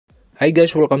Hi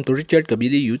guys, welcome to Richard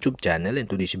Kabili YouTube channel. In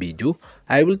today's video,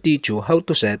 I will teach you how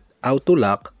to set auto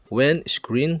lock when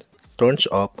screen turns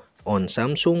off on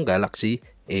Samsung Galaxy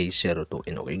A02.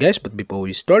 And okay guys, but before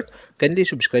we start, kindly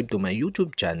subscribe to my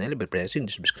YouTube channel by pressing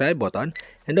the subscribe button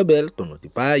and the bell to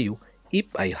notify you if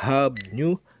I have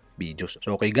new videos.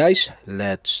 So okay guys,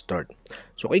 let's start.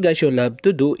 So okay guys, you'll have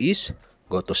to do is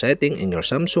go to setting in your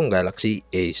Samsung Galaxy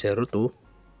A02.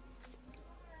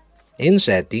 In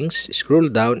settings, scroll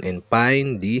down and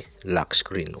find the lock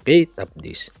screen. Okay, tap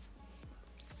this.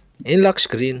 In lock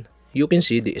screen, you can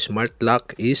see the smart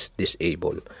lock is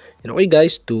disabled. And okay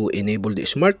guys, to enable the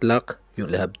smart lock,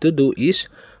 you'll have to do is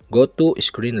go to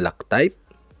screen lock type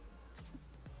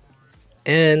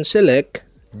and select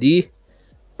the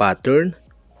pattern,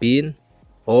 pin,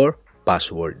 or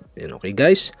password. And okay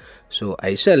guys, so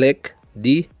I select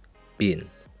the pin,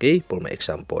 okay, for my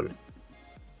example.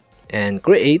 And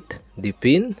create the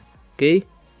pin, okay,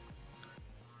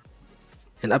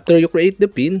 and after you create the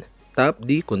pin, tap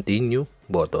the continue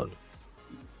button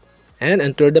and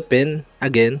enter the pin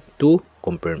again to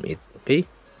confirm it, okay,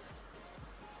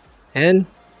 and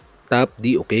tap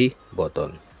the OK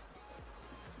button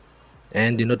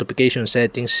and the notification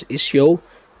settings is show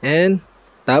and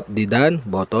tap the done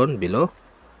button below.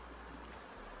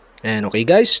 And okay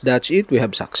guys, that's it. We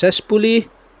have successfully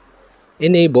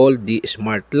enable the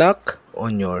smart lock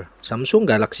on your Samsung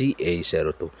Galaxy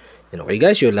A02. And okay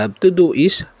guys, you'll have to do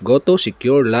is go to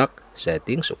secure lock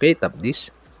settings. Okay, tap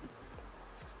this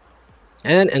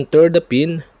and enter the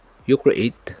pin you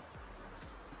create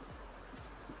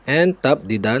and tap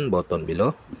the done button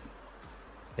below.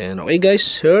 And okay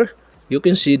guys, here you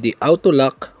can see the auto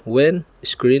lock when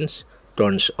screens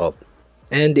turns off,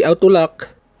 and the auto lock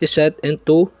is set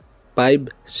into 5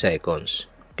 seconds.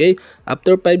 Okay,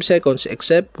 after 5 seconds,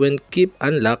 except when keep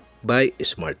unlocked by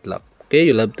smart lock. Okay,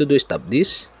 you'll have to do is tap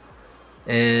this.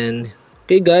 And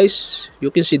okay guys,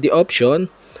 you can see the option.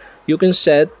 You can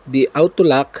set the auto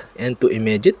lock and to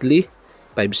immediately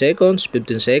 5 seconds,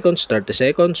 15 seconds, 30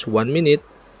 seconds, 1 minute,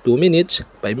 2 minutes,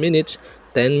 5 minutes,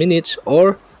 10 minutes,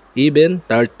 or even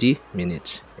 30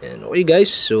 minutes. And okay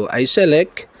guys, so I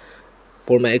select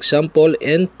for my example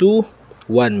into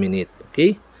 1 minute.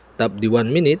 Okay, tap the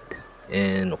 1 minute.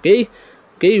 And okay,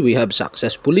 we have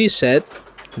successfully set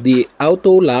the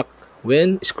auto lock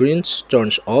when screens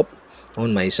turns off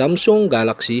on my Samsung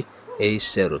Galaxy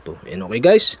A02. And okay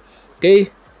guys,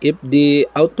 okay, if the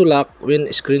auto lock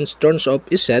when screens turns off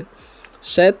is set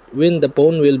when the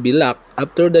phone will be locked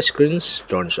after the screens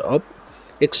turns off,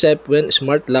 except when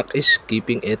smart lock is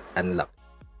keeping it unlocked.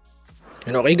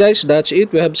 And okay guys, that's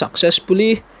it. We have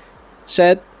successfully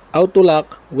set auto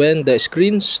lock when the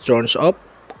screens turns off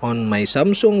on my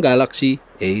Samsung Galaxy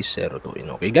A02.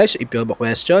 And okay guys, if you have a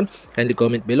question, kindly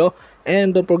comment below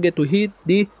and don't forget to hit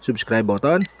the subscribe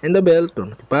button and the bell to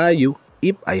notify you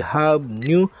if I have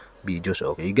new videos.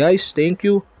 Okay guys, thank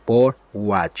you for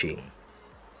watching.